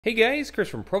Hey guys, Chris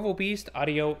from Provo Beast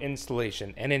Audio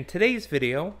Installation, and in today's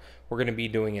video we're going to be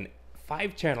doing an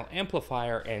 5-channel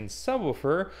amplifier and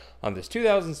subwoofer on this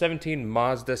 2017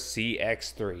 Mazda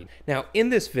CX-3. Now in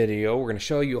this video we're going to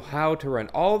show you how to run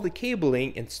all the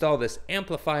cabling, install this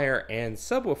amplifier and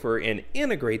subwoofer, and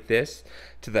integrate this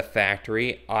to the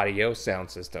factory audio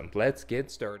sound system. Let's get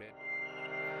started.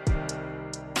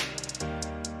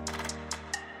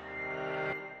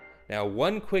 Now,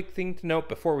 one quick thing to note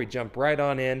before we jump right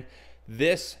on in,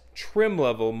 this trim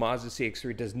level Mazda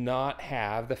CX-3 does not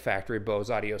have the factory Bose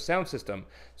audio sound system.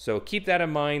 So keep that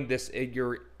in mind.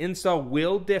 Your install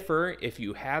will differ if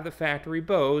you have the factory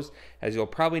Bose, as you'll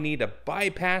probably need to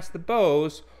bypass the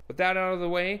Bose. With that out of the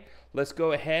way, let's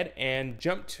go ahead and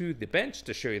jump to the bench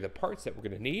to show you the parts that we're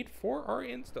going to need for our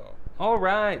install. All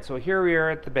right, so here we are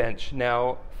at the bench.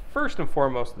 Now, first and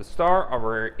foremost, the star of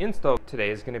our install today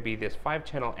is going to be this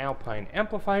 5-channel Alpine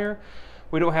amplifier.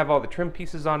 We don't have all the trim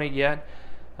pieces on it yet,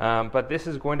 but this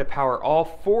is going to power all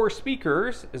 4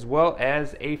 speakers as well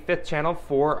as a 5th channel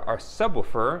for our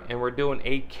subwoofer, and we're doing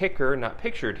a kicker, not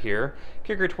pictured here,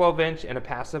 kicker 12-inch and a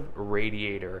passive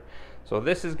radiator. So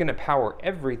this is going to power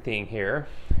everything here.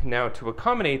 Now to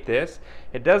accommodate this,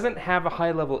 it doesn't have a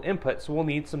high level input, so we'll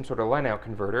need some sort of line out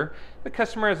converter. The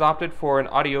customer has opted for an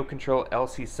audio control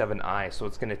LC7i, so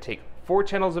it's going to take 4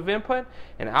 channels of input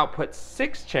and output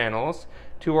 6 channels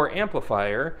to our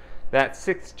amplifier. That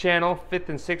 6th channel, 5th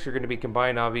and 6th are going to be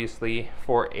combined obviously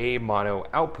for a mono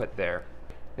output there.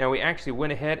 Now we actually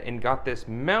went ahead and got this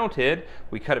mounted.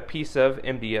 We cut a piece of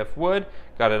MDF wood,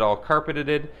 got it all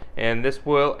carpeted, and this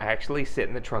will actually sit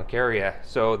in the trunk area.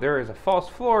 So there is a false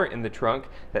floor in the trunk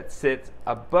that sits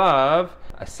above,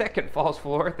 a second false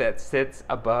floor that sits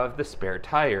above the spare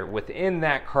tire. Within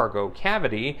that cargo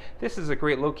cavity, this is a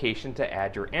great location to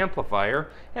add your amplifier,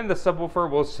 and the subwoofer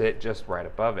will sit just right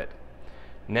above it.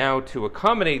 Now to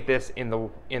accommodate this in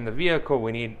the vehicle,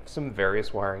 we need some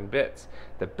various wiring bits.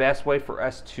 The best way for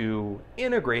us to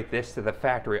integrate this to the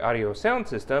factory audio sound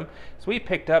system is we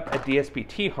picked up a DSP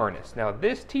T-harness. Now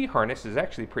this T-harness is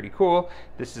actually pretty cool.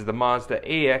 This is the Mazda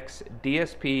AX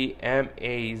DSP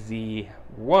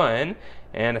MAZ1,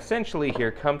 and essentially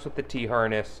here comes with the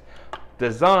T-harness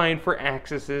designed for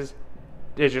Axxess's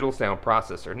digital sound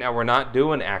processor. Now we're not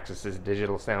doing Axxess's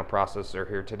digital sound processor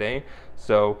here today,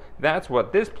 so that's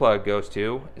what this plug goes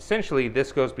to. Essentially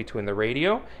this goes between the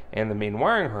radio and the main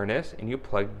wiring harness, and you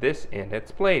plug this in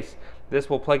its place. This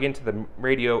will plug into the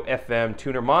radio FM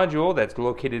tuner module that's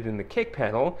located in the kick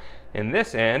panel, and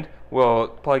this end will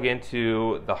plug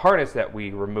into the harness that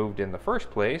we removed in the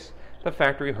first place, the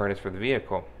factory harness for the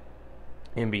vehicle.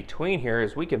 In between here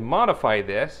is we can modify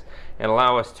this and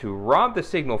allow us to rob the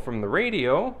signal from the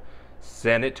radio,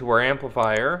 send it to our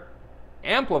amplifier,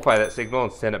 amplify that signal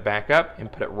and send it back up,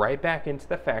 and put it right back into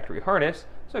the factory harness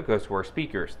so it goes to our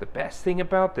speakers. The best thing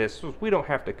about this is we don't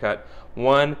have to cut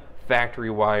one factory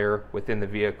wire within the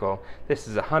vehicle. This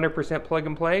is 100% plug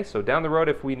and play, so down the road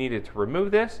if we needed to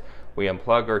remove this, we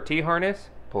unplug our T-harness,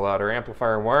 pull out our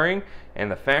amplifier wiring,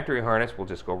 and the factory harness will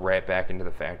just go right back into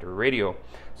the factory radio.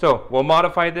 So we'll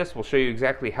modify this. We'll show you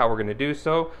exactly how we're going to do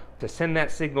so. To send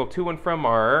that signal to and from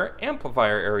our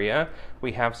amplifier area,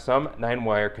 we have some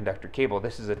 9-wire conductor cable.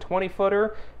 This is a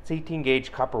 20-footer. It's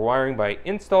 18-gauge copper wiring by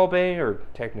Install Bay, or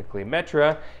technically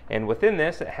Metra, and within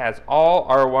this it has all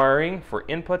our wiring for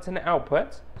inputs and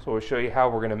outputs. So we'll show you how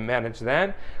we're going to manage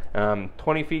that.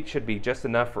 20 feet should be just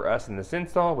enough for us in this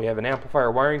install. We have an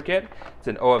amplifier wiring kit. It's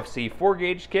an OFC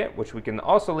 4-gauge kit, which we can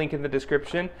also link in the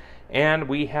description. And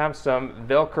we have some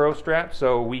Velcro straps,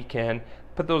 so we can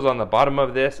put those on the bottom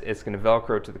of this. It's going to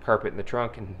Velcro to the carpet in the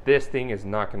trunk, and this thing is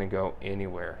not going to go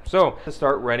anywhere. So to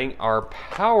start running our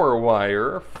power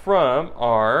wire from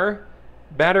our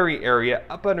battery area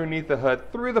up underneath the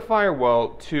hood through the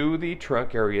firewall to the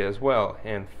trunk area as well.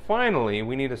 And finally,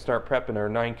 we need to start prepping our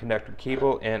 9-conductor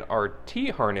cable and our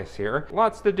T-harness here.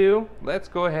 Lots to do. Let's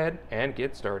go ahead and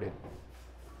get started.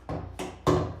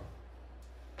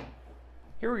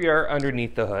 Here we are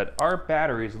underneath the hood. Our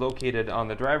battery is located on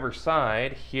the driver's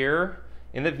side here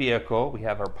in the vehicle. We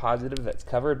have our positive that's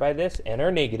covered by this and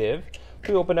our negative.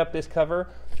 We open up this cover.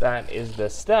 That is the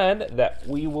stud that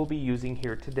we will be using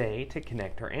here today to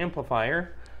connect our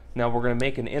amplifier. Now we're going to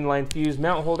make an inline fuse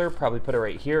mount holder, probably put it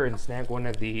right here and snag one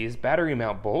of these battery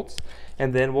mount bolts,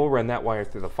 and then we'll run that wire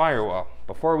through the firewall.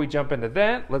 Before we jump into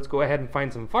that, let's go ahead and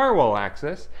find some firewall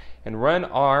access and run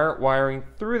our wiring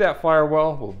through that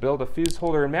firewall. We'll build a fuse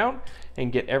holder and mount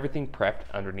and get everything prepped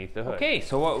underneath the hood. Okay,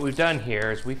 so what we've done here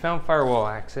is we found firewall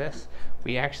access.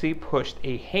 We actually pushed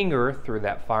a hanger through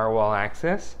that firewall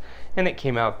access, and it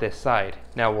came out this side.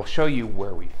 Now we'll show you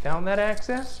where we found that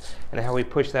access and how we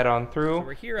push that on through. So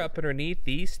we're here up underneath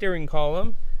the steering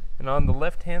column, and on the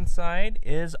left hand side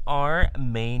is our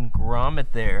main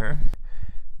grommet there.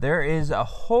 There is a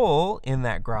hole in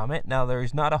that grommet. Now there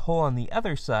is not a hole on the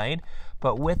other side,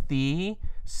 but with the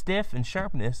stiff and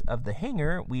sharpness of the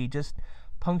hanger, we just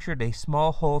punctured a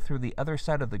small hole through the other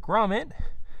side of the grommet,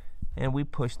 and we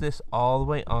pushed this all the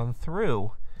way on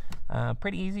through.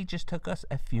 Pretty easy, just took us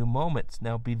a few moments.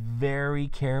 Now be very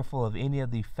careful of any of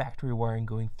the factory wiring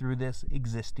going through this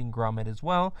existing grommet as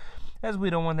well, as we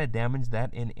don't want to damage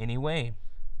that in any way.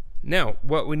 Now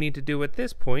what we need to do at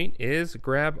this point is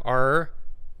grab our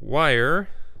wire,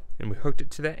 and we hooked it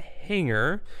to that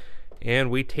hanger,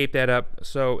 and we tape that up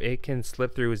so it can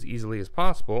slip through as easily as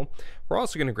possible. We're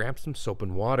also going to grab some soap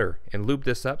and water and lube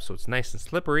this up so it's nice and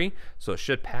slippery, so it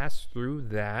should pass through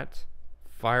that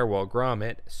firewall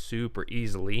grommet super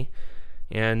easily.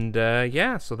 And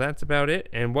yeah, so that's about it.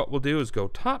 And what we'll do is go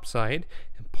top side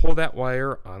and pull that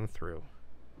wire on through.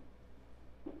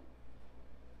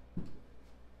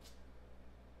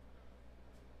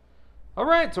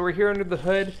 Alright, so we're here under the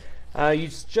hood. You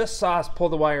just saw us pull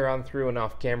the wire on through, and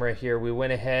off camera here we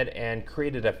went ahead and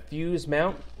created a fuse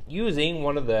mount using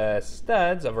one of the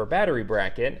studs of our battery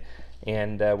bracket,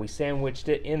 and we sandwiched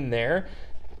it in there,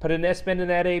 put an S-bend in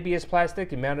that ABS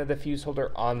plastic, and mounted the fuse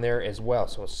holder on there as well,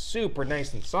 so it's super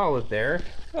nice and solid there.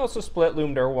 We also split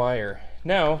loomed our wire.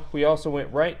 Now we also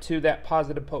went right to that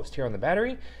positive post here on the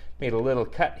battery, made a little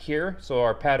cut here so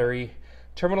our battery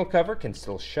terminal cover can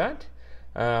still shut.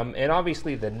 And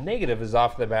obviously the negative is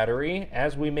off the battery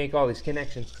as we make all these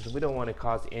connections, because we don't want to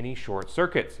cause any short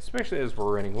circuits, especially as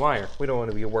we're running wire. We don't want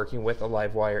to be working with a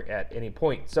live wire at any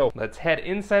point. So let's head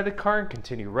inside the car and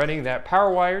continue running that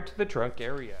power wire to the trunk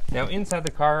area. Now inside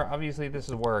the car, obviously this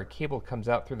is where our cable comes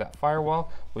out through that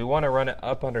firewall. We want to run it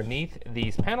up underneath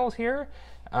these panels here.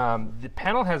 The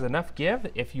panel has enough give.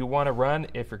 If you want to run,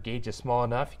 if your gauge is small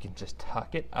enough, you can just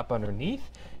tuck it up underneath.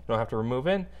 You don't have to remove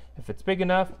it. If it's big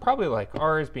enough, probably like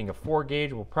ours being a 4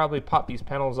 gauge, we'll probably pop these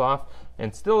panels off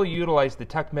and still utilize the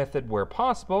tuck method where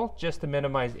possible, just to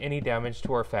minimize any damage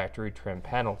to our factory trim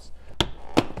panels.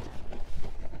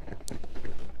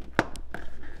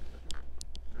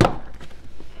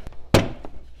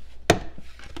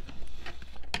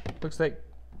 Looks like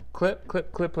clip,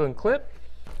 clip, clip, and clip.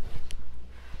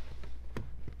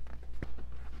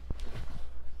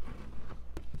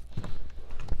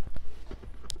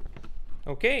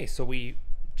 Okay, so we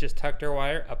just tucked our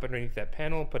wire up underneath that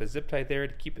panel, put a zip tie there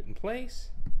to keep it in place.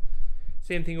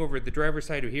 Same thing over at the driver's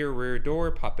side here, rear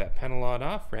door, pop that panel on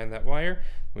off, ran that wire,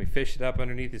 and we fish it up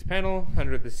underneath this panel,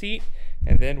 under the seat,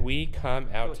 and then we come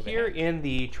out to here in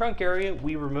the trunk area.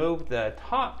 We removed the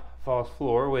top false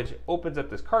floor, which opens up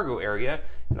this cargo area,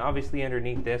 and obviously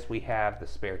underneath this we have the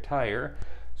spare tire.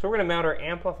 So we're going to mount our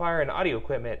amplifier and audio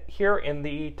equipment here in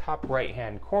the top right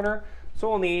hand corner. So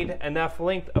we'll need enough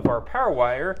length of our power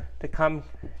wire to come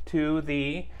to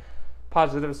the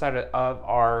positive side of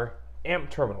our amp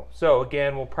terminal. So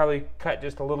again, we'll probably cut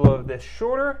just a little of this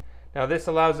shorter. Now this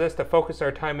allows us to focus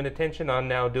our time and attention on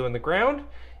now doing the ground,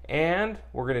 and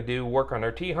we're going to do work on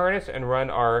our T-harness and run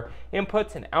our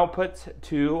inputs and outputs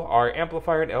to our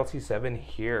amplifier and LC7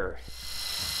 here.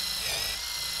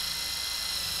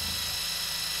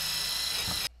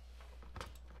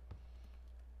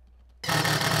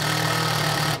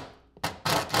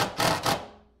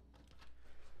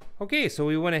 Okay, so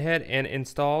we went ahead and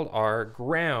installed our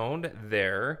ground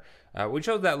there. We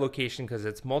chose that location because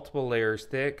it's multiple layers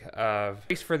thick of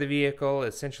base for the vehicle.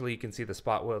 Essentially, you can see the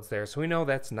spot welds there, so we know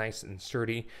that's nice and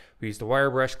sturdy. We used a wire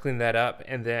brush, cleaned that up,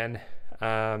 and then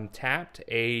tapped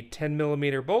a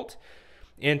 10mm bolt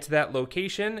into that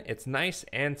location. It's nice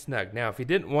and snug. Now, if you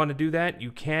didn't want to do that,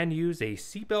 you can use a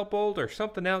seatbelt bolt or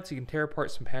something else. You can tear apart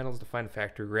some panels to find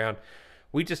factory ground.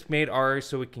 We just made ours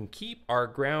so we can keep our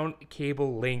ground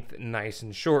cable length nice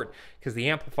and short, because the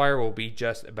amplifier will be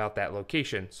just about that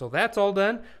location. So that's all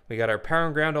done. We got our power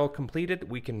and ground all completed.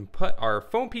 We can put our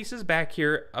foam pieces back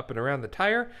here up and around the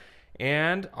tire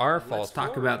and our false floor. Let's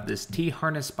talk about this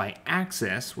T-harness by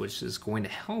Axxess, which is going to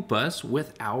help us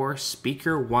with our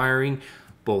speaker wiring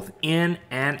both in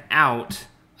and out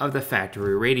of the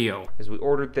factory radio. As we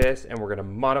ordered this, and we're going to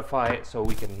modify it so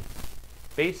we can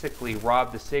basically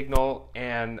rob the signal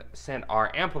and send our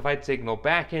amplified signal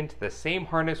back into the same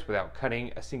harness without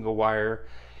cutting a single wire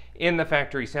in the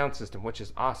factory sound system, which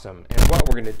is awesome. And what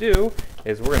we're going to do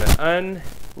is we're going to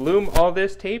unloom all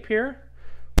this tape here.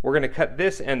 We're going to cut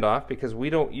this end off because we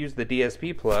don't use the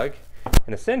DSP plug.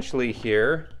 And essentially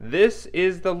here, this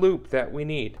is the loop that we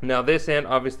need. Now this end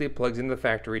obviously plugs into the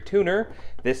factory tuner.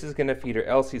 This is going to feed our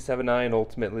LC7i and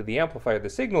ultimately the amplifier the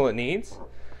signal it needs.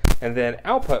 And then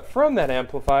output from that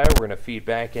amplifier, we're going to feed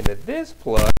back into this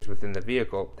plug within the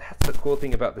vehicle. That's the cool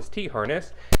thing about this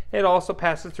T-harness. It also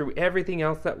passes through everything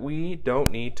else that we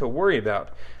don't need to worry about.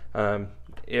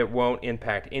 It won't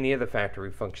impact any of the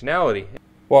factory functionality.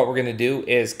 What we're going to do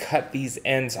is cut these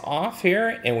ends off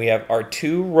here, and we have our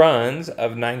 2 runs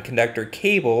of 9-conductor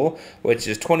cable, which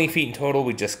is 20 feet in total.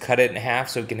 We just cut it in half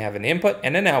so we can have an input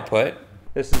and an output.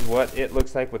 This is what it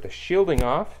looks like with the shielding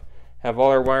off. Have all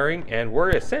our wiring, and we're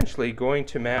essentially going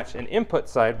to match an input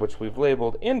side, which we've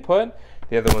labeled input.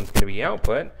 The other one's going to be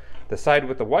output. The side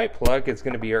with the white plug is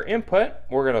going to be our input.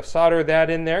 We're going to solder that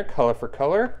in there, color for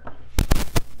color.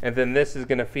 And then this is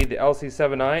going to feed the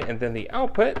LC7i, and then the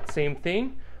output, same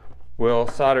thing. We'll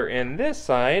solder in this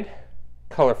side,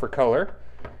 color for color,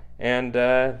 and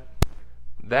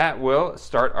that will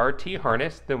start our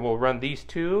T-harness. Then we'll run these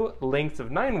 2 lengths of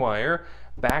 9-wire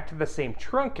back to the same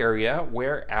trunk area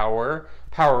where our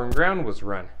power and ground was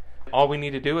run. All we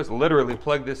need to do is literally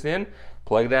plug this in,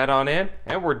 plug that on in,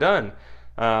 and we're done.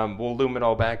 We'll loom it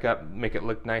all back up, make it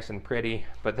look nice and pretty,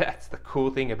 but that's the cool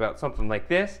thing about something like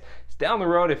this. It's down the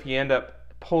road, if you end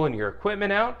up pulling your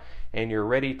equipment out and you're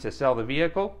ready to sell the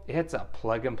vehicle, it's a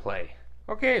plug and play.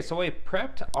 Okay, so we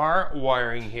prepped our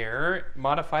wiring here,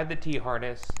 modified the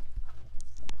T-harness.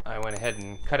 I went ahead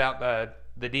and cut out the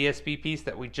DSP piece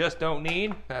that we just don't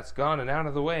need. That's gone and out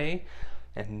of the way.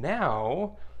 And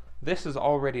now this is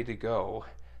all ready to go.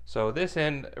 So this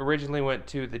end originally went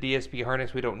to the DSP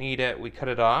harness. We don't need it. We cut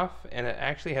it off, and it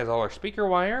actually has all our speaker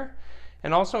wire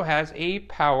and also has a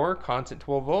power constant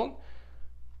 12 volt,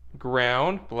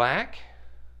 ground black,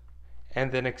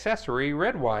 and then accessory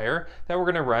red wire that we're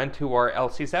going to run to our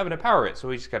LC7 to power it. So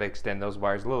we just got to extend those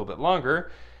wires a little bit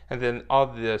longer. And then all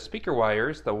the speaker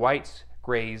wires, the whites,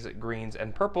 grays, greens,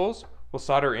 and purples, will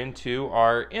solder into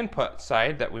our input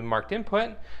side that we marked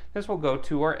input. This will go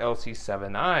to our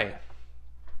LC7i.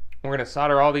 We're going to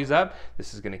solder all these up.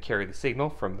 This is going to carry the signal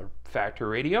from the factory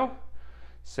radio,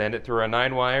 send it through a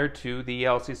 9-wire to the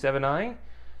LC7i,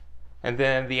 and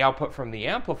then the output from the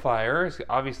amplifier is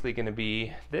obviously going to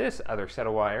be this other set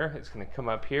of wire. It's going to come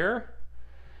up here,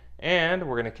 and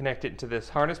we're going to connect it to this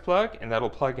harness plug, and that'll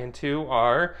plug into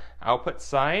our output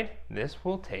side. This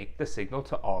will take the signal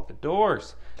to all the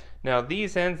doors. Now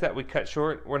these ends that we cut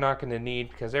short, we're not going to need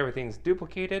because everything's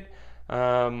duplicated.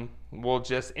 We'll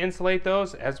just insulate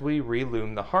those as we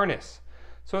reloom the harness.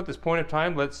 So at this point of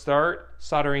time, let's start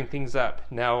soldering things up.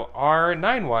 Now our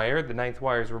 9-wire, the 9th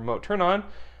wire is a remote turn on.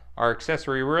 Our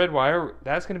accessory red wire,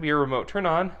 that's going to be a remote turn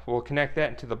on. We'll connect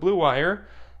that into the blue wire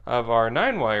of our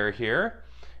 9-wire here,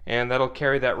 and that'll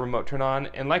carry that remote turn on.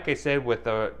 And like I said, with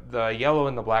the yellow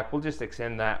and the black, we'll just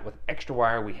extend that with extra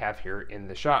wire we have here in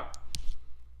the shop.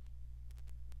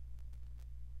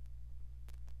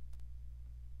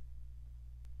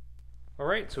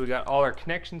 Alright, so we got all our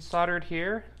connections soldered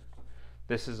here.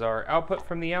 This is our output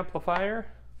from the amplifier.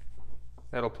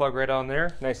 That'll plug right on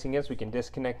there. Nice thing is we can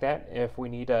disconnect that if we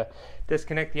need to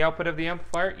disconnect the output of the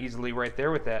amplifier easily right there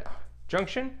with that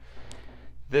junction.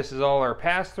 This is all our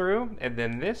pass-through, and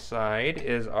then this side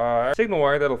is our signal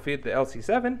wire that'll feed the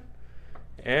LC7,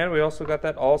 and we also got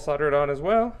that all soldered on as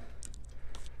well.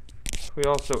 We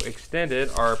also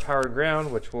extended our power and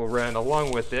ground, which will run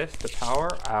along with this to power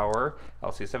our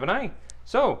LC7i.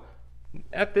 So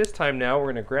at this time now, we're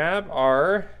going to grab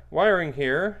our wiring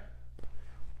here.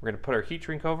 We're going to put our heat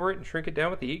shrink over it and shrink it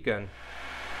down with the heat gun.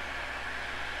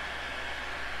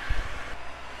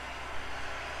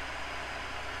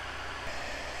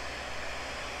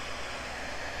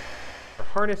 Our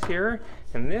harness here,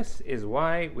 and this is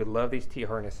why we love these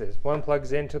T-harnesses. One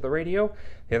plugs into the radio,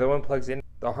 the other one plugs in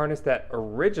the harness that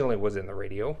originally was in the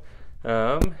radio,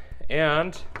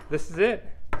 and this is it.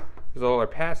 There's all our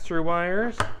pass-through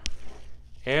wires,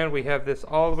 and we have this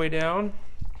all the way down.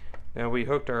 Now we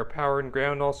hooked our power and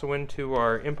ground also into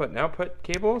our input and output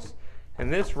cables,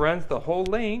 and this runs the whole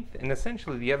length, and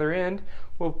essentially the other end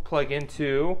will plug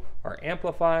into our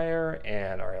amplifier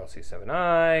and our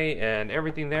LC7i and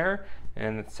everything there,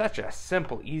 and it's such a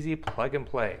simple, easy plug and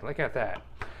play. Look at that.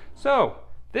 So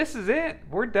this is it.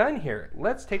 We're done here.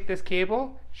 Let's take this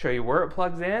cable, show you where it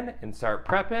plugs in, and start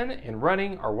prepping and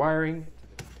running our wiring.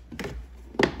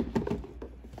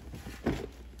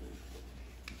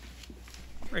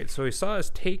 Right, so we saw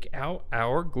us take out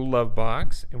our glove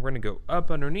box, and we're going to go up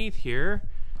underneath here,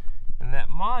 and that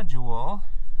module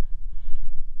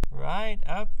right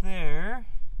up there,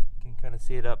 you can kind of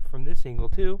see it up from this angle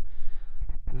too,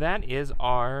 that is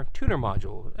our tuner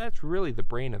module. That's really the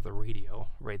brain of the radio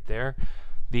right there.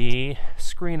 The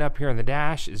screen up here on the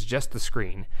dash is just the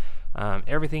screen.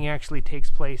 Everything actually takes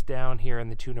place down here in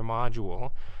the tuner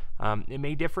module. It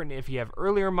may differ if you have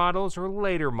earlier models or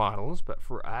later models, but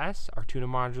for us, our tuner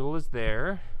module is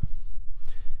there.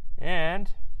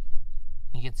 And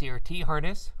you can see our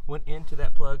T-harness went into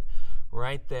that plug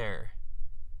right there.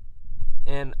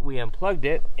 And we unplugged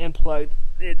it and plugged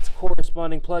its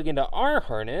corresponding plug into our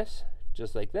harness,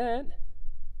 just like that.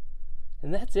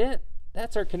 And that's it.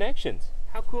 That's our connections.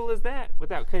 How cool is that?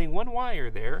 Without cutting one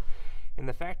wire there in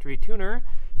the factory tuner,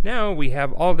 now we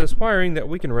have all this wiring that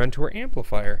we can run to our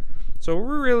amplifier. So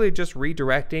we're really just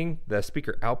redirecting the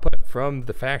speaker output from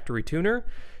the factory tuner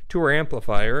to our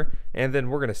amplifier, and then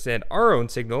we're going to send our own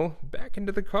signal back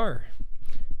into the car.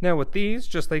 Now with these,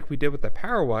 just like we did with the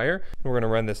power wire, we're going to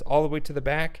run this all the way to the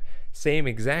back. Same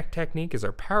exact technique as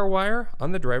our power wire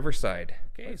on the driver's side.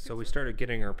 Okay, so we started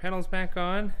getting our panels back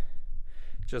on,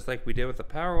 just like we did with the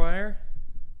power wire.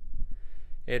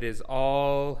 It is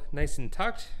all nice and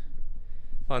tucked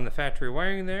on the factory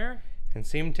wiring there, and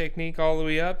same technique all the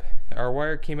way up. Our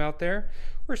wire came out there.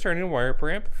 We're starting to wire up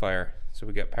our amplifier. So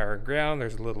we got power and ground.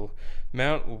 There's a little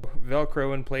mount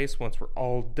Velcro in place once we're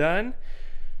all done.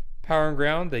 Power and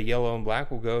ground, the yellow and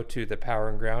black, will go to the power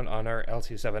and ground on our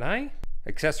LC7i.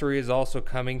 Accessory is also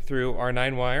coming through our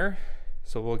 9-wire,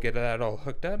 so we'll get that all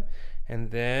hooked up,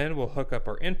 and then we'll hook up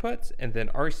our inputs, and then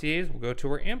RCAs will go to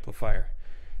our amplifier.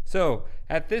 So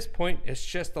at this point, it's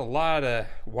just a lot of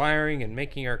wiring and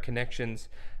making our connections,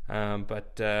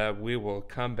 but we will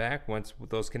come back once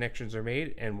those connections are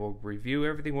made, and we'll review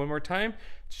everything one more time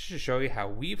just to show you how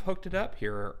we've hooked it up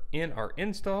here in our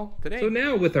install today. So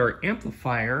now with our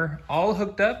amplifier all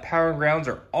hooked up, power and grounds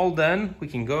are all done, we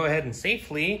can go ahead and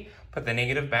safely put the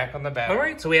negative back on the battery. All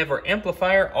right, so we have our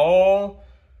amplifier all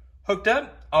hooked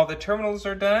up, all the terminals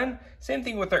are done. Same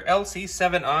thing with our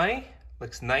LC7i,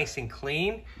 looks nice and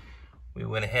clean. We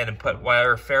went ahead and put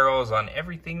wire ferrules on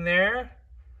everything there.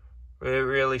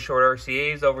 Really short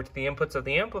RCAs over to the inputs of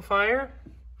the amplifier.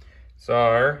 So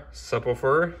our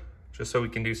subwoofer, just so we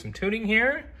can do some tuning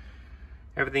here.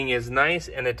 Everything is nice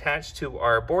and attached to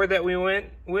our board that we went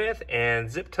with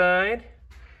and zip tied.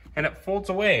 And it folds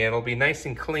away. It'll be nice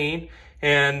and clean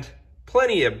and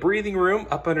plenty of breathing room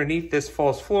up underneath this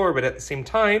false floor, but at the same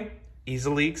time,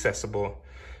 easily accessible.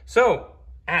 So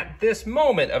at this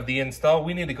moment of the install,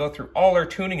 we need to go through all our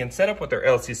tuning and setup with our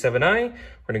LC7i. We're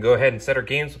going to go ahead and set our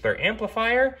gains with our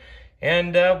amplifier,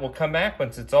 and we'll come back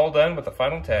once it's all done with the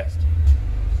final test.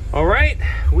 All right,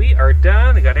 we are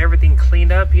done. I got everything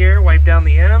cleaned up here, wiped down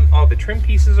the M. All the trim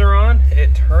pieces are on.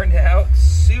 It turned out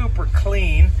super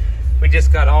clean. We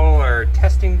just got all our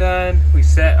testing done. We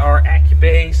set our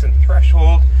Accubase and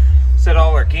threshold, set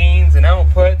all our gains and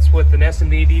outputs with an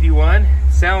SMD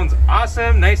DD1. Sounds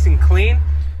awesome, nice and clean.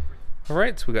 All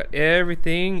right, so we got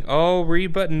everything all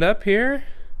re-buttoned up here.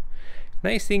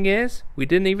 Nice thing is, we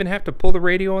didn't even have to pull the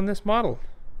radio on this model.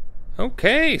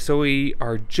 Okay, so we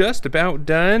are just about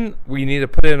done. We need to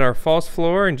put in our false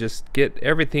floor and just get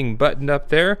everything buttoned up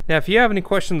there. Now, if you have any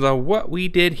questions on what we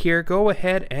did here, go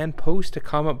ahead and post a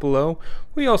comment below.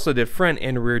 We also did front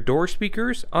and rear door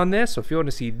speakers on this, so if you want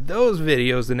to see those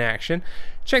videos in action,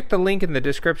 check the link in the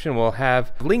description. We'll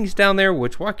have links down there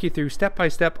which walk you through step by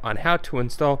step on how to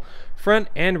install front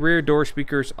and rear door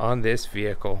speakers on this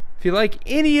vehicle. If you like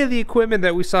any of the equipment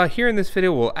that we saw here in this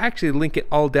video, we'll actually link it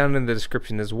all down in the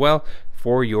description as well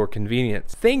for your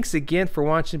convenience. Thanks again for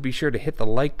watching. Be sure to hit the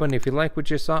like button if you like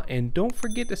what you saw, and don't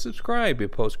forget to subscribe. We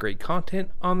post great content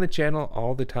on the channel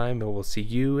all the time, and we'll see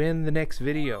you in the next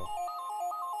video.